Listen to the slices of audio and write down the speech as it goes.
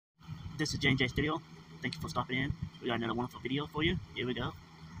this is J&J Studio. Thank you for stopping in. We got another wonderful video for you. Here we go.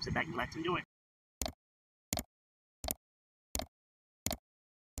 Sit back and relax and enjoy.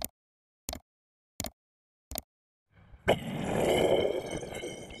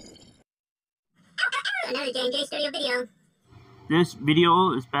 Another J&J Studio video. This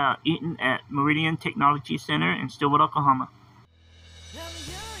video is about eating at Meridian Technology Center in Stillwater, Oklahoma.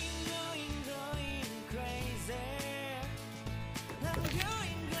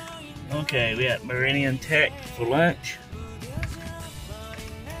 Okay, we at Meridian Tech for lunch.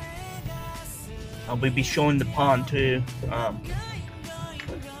 I'll be showing the pond too.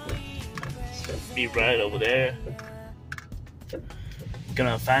 Be right over there.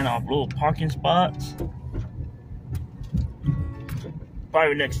 Gonna find our little parking spots.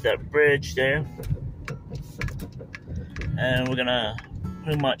 Probably next to that bridge there. And we're gonna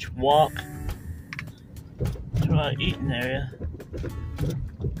pretty much walk to our eating area.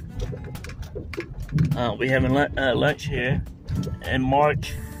 We having lunch here in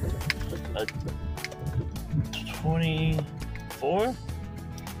March 24.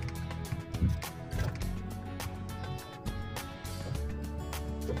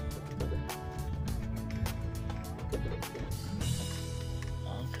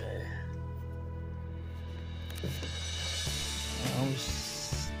 Okay. I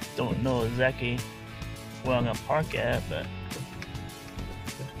don't know exactly where I'm gonna park at, but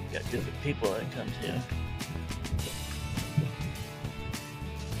got different people that comes here.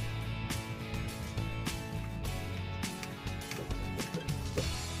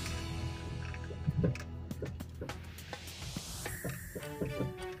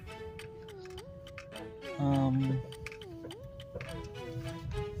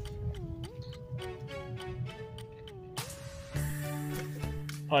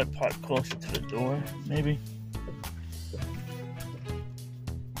 Probably park closer to the door, maybe.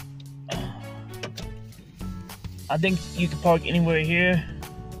 I think you can park anywhere here,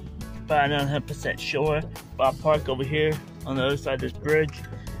 but I'm not 100% sure. But I'll park over here on the other side of this bridge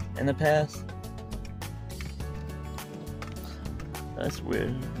in the past. That's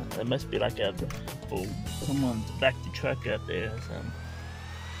weird. That must be like someone backed the truck up there or something.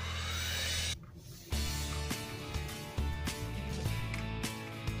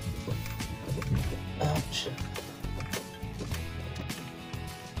 Ouch.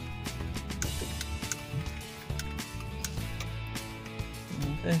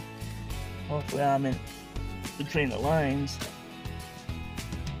 Okay. Hopefully I'm in between the lines.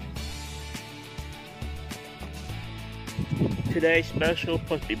 Today's special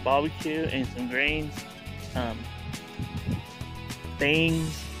supposed to be barbecue and some greens,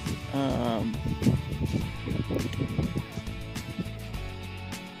 beans,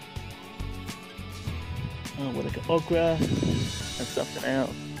 what like okra and something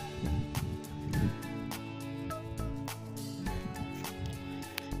else.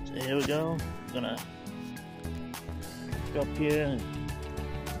 So here we go. I'm gonna go up here and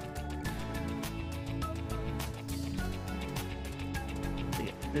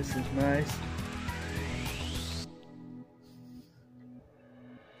this is nice.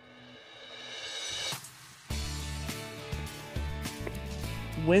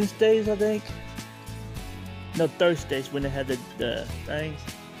 Wednesdays, I think. No, Thursdays when they had the things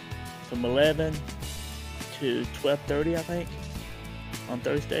from 11 to 12:30, I think. On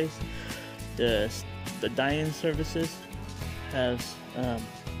Thursdays, the dine-in services has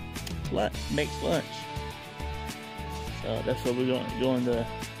makes lunch. So that's what we're going to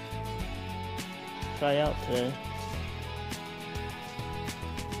try out today.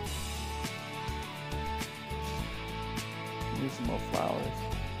 Need some more flowers.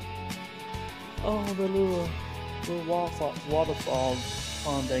 Oh, the little waterfall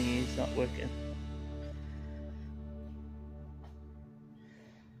pond thingy is not working.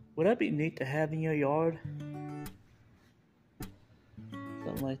 Would that be neat to have in your yard?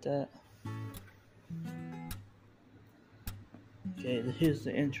 Something like that. Okay, here's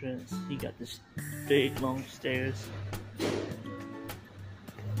the entrance. You got this big long stairs.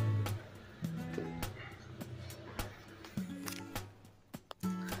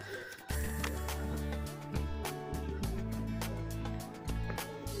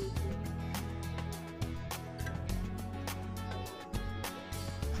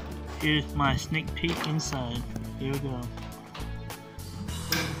 Here's my sneak peek inside. Here we go.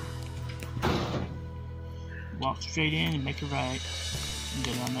 Walk straight in and make a right and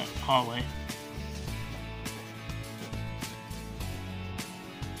go down that hallway.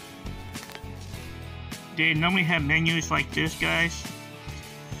 They normally have menus like this, guys,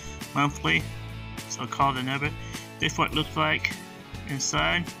 monthly, so I called the number. This is what it looks like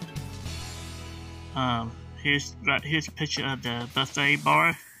inside. Here's a picture of the buffet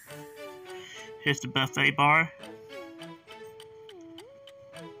bar. Here's the buffet bar.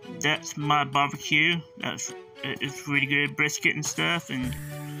 That's my barbecue. It's really good brisket and stuff, and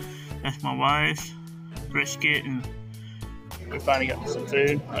that's my wife's brisket, and we finally got some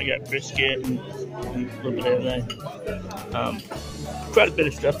food. I got brisket and a little bit of everything. Quite a bit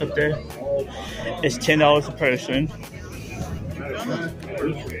of stuff up there. It's $10 a person,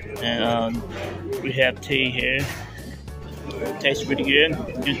 and we have tea here. Tastes pretty good.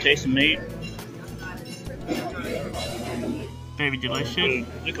 Good taste of meat. Very delicious.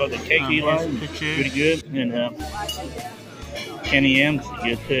 Look at the cake he likes. Pretty good. And candy yams is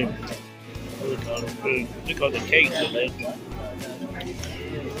good too. Look at the food. Look at the cakes that they.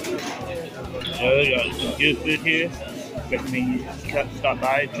 So we got some good food here. Recommend you stop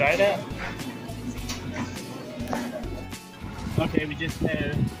by and try it out. Okay, we just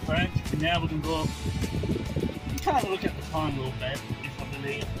had French, and now we're gonna go kind of look at the pond a little bit before we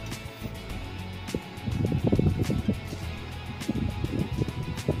leave.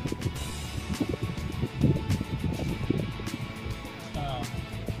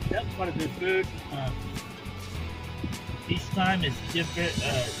 That was quite a good food. Each time is different,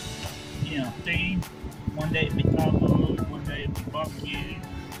 theme. One day it'd be tacos, one day it'd be barbecue,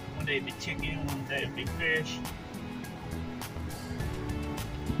 one day it'd be chicken, one day it'd be fish.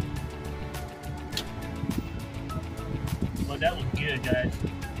 Well, that was good, guys.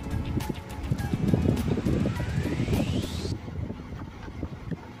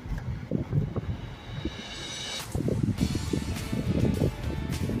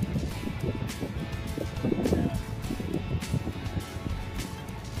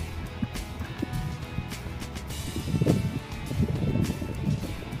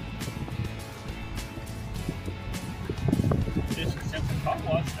 Just a simple car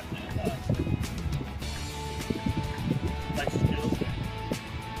wash. Like Stillwater.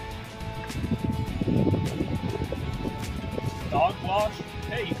 Dog wash?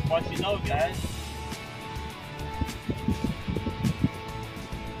 Hey, you can wash your nose, guys.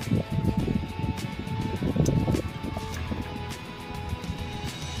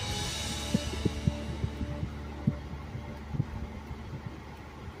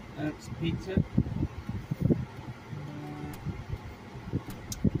 That's pizza.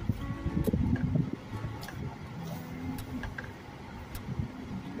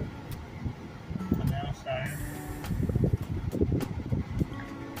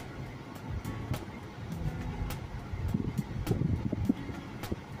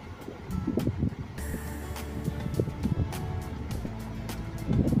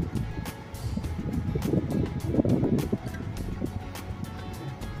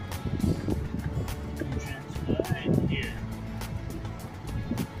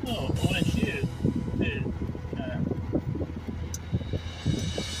 Oh, L.N.C.O.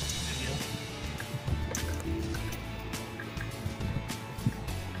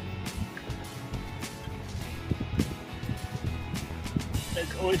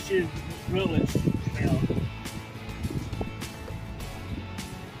 That's L.N.C.O. Relish Trail.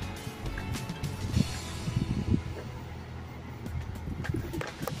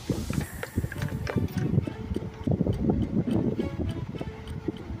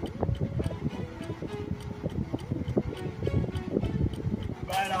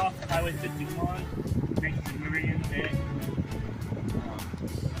 Right off Highway 51, next to Meridian there.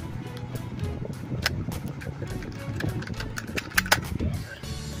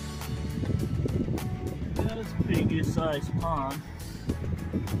 That's a pretty good sized pond.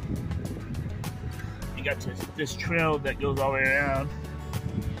 You got this trail that goes all the way around.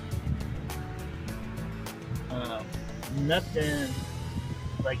 Nothing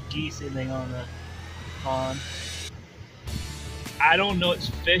like geese anything on the pond. I don't know it's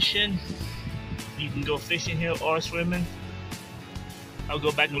fishing. You can go fishing here or swimming. I'll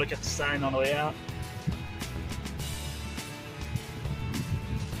go back and look at the sign on the way out.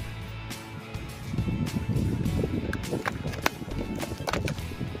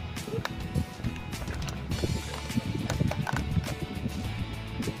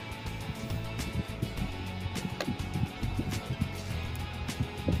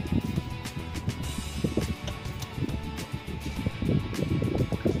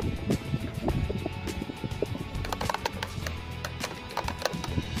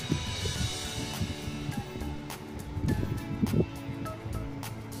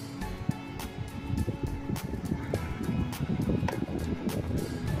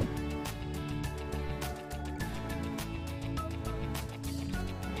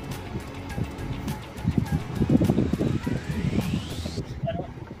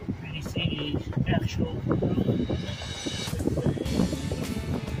 actual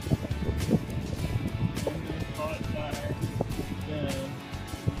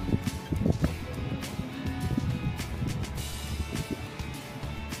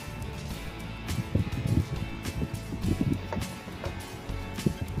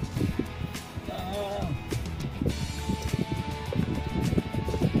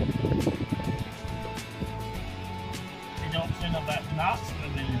they don't say about not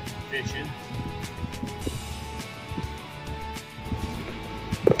swimming and fishing.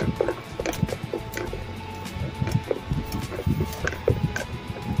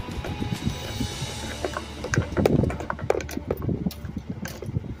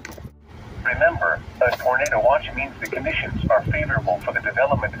 Remember, a tornado watch means the conditions are favorable for the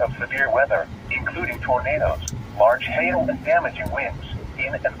development of severe weather, including tornadoes, large hail, and damaging winds,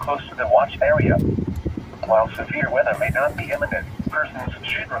 in and close to the watch area. While severe weather may not be imminent, persons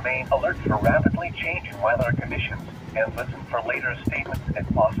should remain alert for rapidly changing weather conditions and listen for later statements and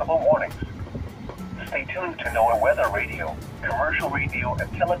possible warnings. Stay tuned to NOAA weather radio, commercial radio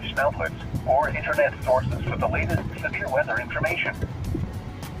and television outlets, or internet sources for the latest severe weather information.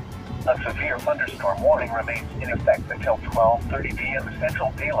 A severe thunderstorm warning remains in effect until 12:30 p.m.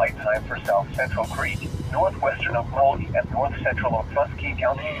 Central Daylight Time for South Central Creek, northwestern Oklahoma, and north central L.N.C.O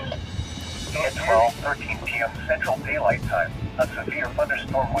counties. At 12:13 p.m. Central Daylight Time, a severe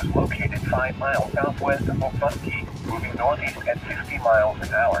thunderstorm was located 5 miles southwest of L.N.C.O, moving northeast at 60 miles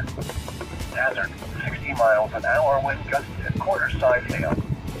an hour. Hazard, 60 miles an hour wind gusts at quarter-size hail.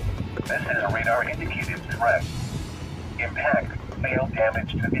 This is a radar-indicated threat. Impact, hail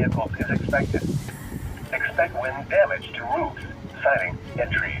damage to vehicles is expected. Expect wind damage to roofs, siding,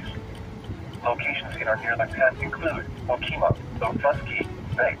 and trees. Locations in or near the path include Okima,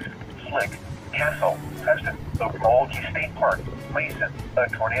 L.N.C.O, Banks, Slick, Castle, Preston, Oklahoma State Park, Mason. A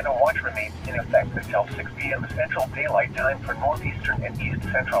tornado watch remains in effect until 6 p.m. Central Daylight Time for northeastern and east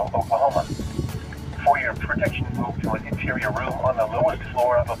central Oklahoma. For your protection, move to an interior room on the lowest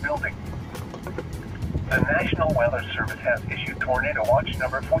floor of a building. The National Weather Service has issued Tornado Watch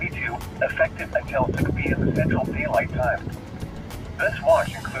number 42, effective until 6 p.m. Central Daylight Time. This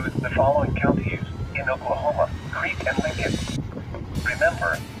watch includes the following counties in Oklahoma: Creek and Lincoln.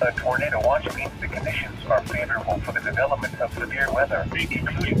 Remember, a tornado watch means the conditions are favorable for the development of severe weather,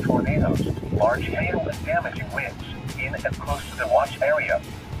 including tornadoes, large hail, and damaging winds, in and close to the watch area.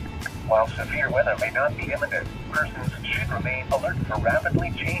 While severe weather may not be imminent, persons should remain alert for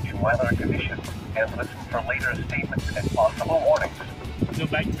rapidly changing weather conditions and listen for later statements and possible warnings. Go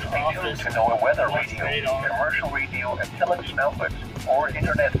back to the Stay tuned office. to NOAA weather radio, radar. commercial radio, and television outlets, or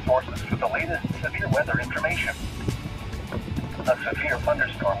internet sources for the latest severe weather information. A severe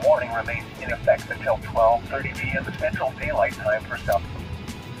thunderstorm warning remains in effect until 12:30 p.m. Central Daylight Time for South.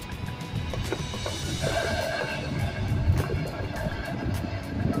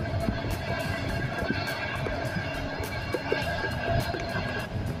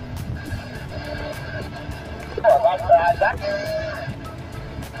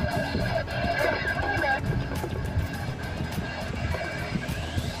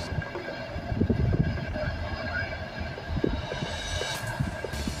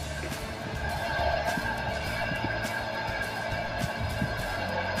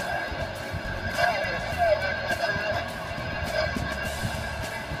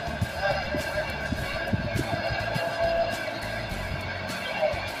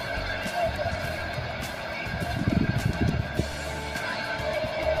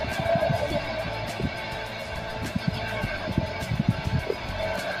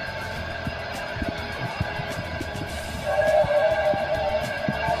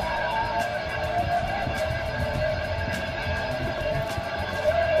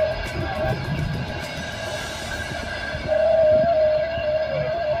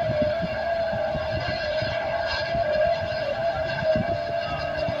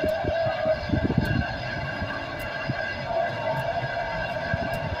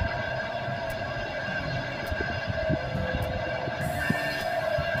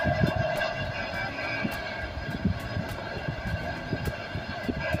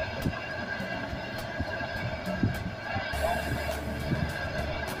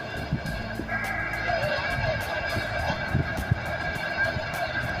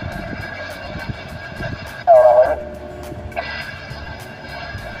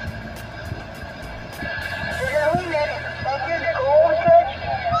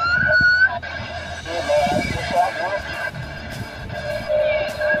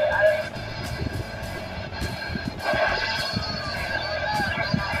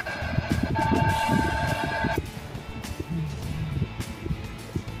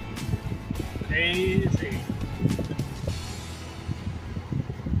 crazy.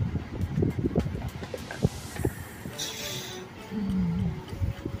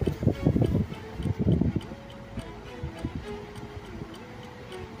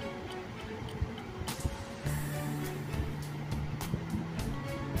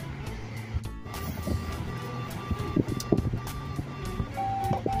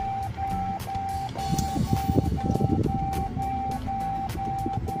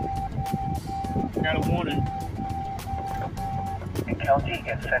 Got a warning. County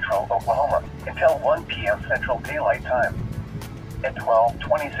in central Oklahoma until 1 p.m. Central Daylight Time. At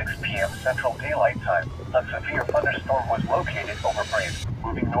 12:26 p.m. Central Daylight Time, a severe thunderstorm was located over Brave,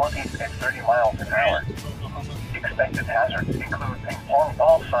 moving northeast at 30 miles an hour. Expected hazards include ping-pong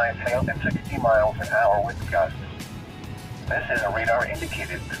ball-sized hail at 60 miles an hour with gusts. This is a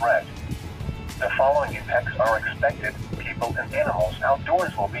radar-indicated threat. The following impacts are expected. People and animals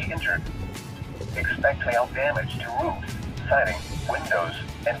outdoors will be injured. Expect hail damage to roofs, siding, windows,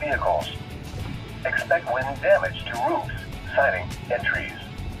 and vehicles. Expect wind damage to roofs, siding, and trees.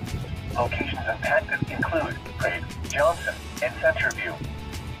 Locations impacted include Brave, Johnson, and Centerview.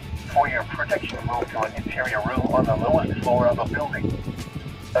 For your protection, move to an interior room on the lowest floor of a building.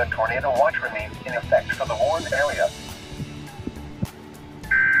 A tornado watch remains in effect for the warned area.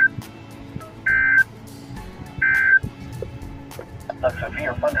 A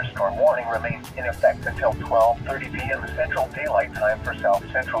severe thunderstorm warning remains in effect until 12:30 p.m. Central Daylight Time for South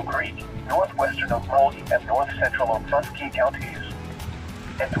Central Creek, northwestern Oklahoma, and north central L.N.C.O counties.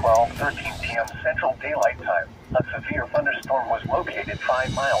 At 12:13 p.m. Central Daylight Time, a severe thunderstorm was located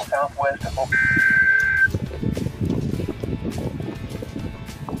 5 miles southwest of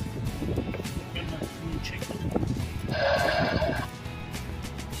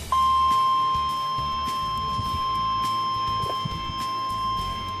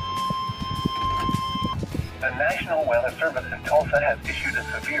The National Weather Service in Tulsa has issued a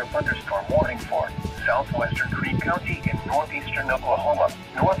severe thunderstorm warning for southwestern Creek County in northeastern Oklahoma,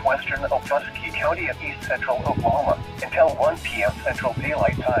 northwestern L.N.C.O County, and east central Oklahoma until 1 p.m. Central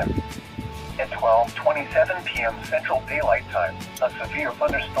Daylight Time. At 12:27 p.m. Central Daylight Time, a severe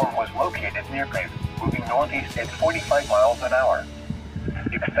thunderstorm was located near Brave, moving northeast at 45 miles an hour.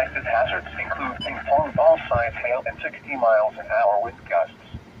 Expected hazards include ping-pong ball-sized hail at 60 miles an hour with gusts.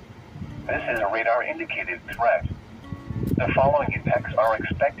 This is a radar-indicated threat. The following impacts are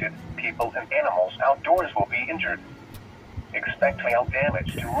expected. People and animals outdoors will be injured. Expect hail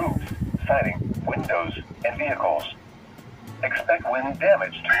damage to roofs, siding, windows, and vehicles. Expect wind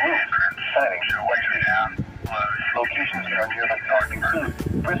damage to roofs, siding, and trees. Locations that are near the path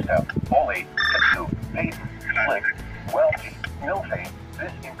include Bristow, Ole, Sioux, Payton, Slick, Welty, Milfay.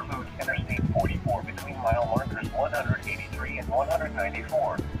 This includes Interstate 44 between mile markers 183 and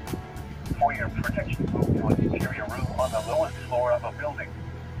 194. For your protection, move to an interior room on the lowest floor of a building.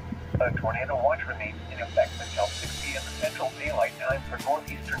 A tornado watch remains in effect until 6 p.m. Central Daylight Time for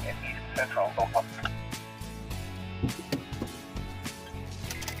northeastern and east central Oklahoma.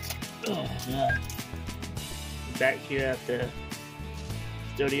 Oh, yeah. Back here at the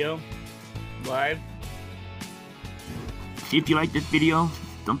studio, live. If you like this video,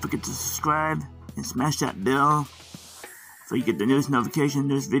 don't forget to subscribe and smash that bell so you get the newest notification,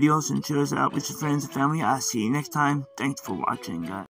 newest videos, and share us out with your friends and family. I'll see you next time. Thanks for watching, guys.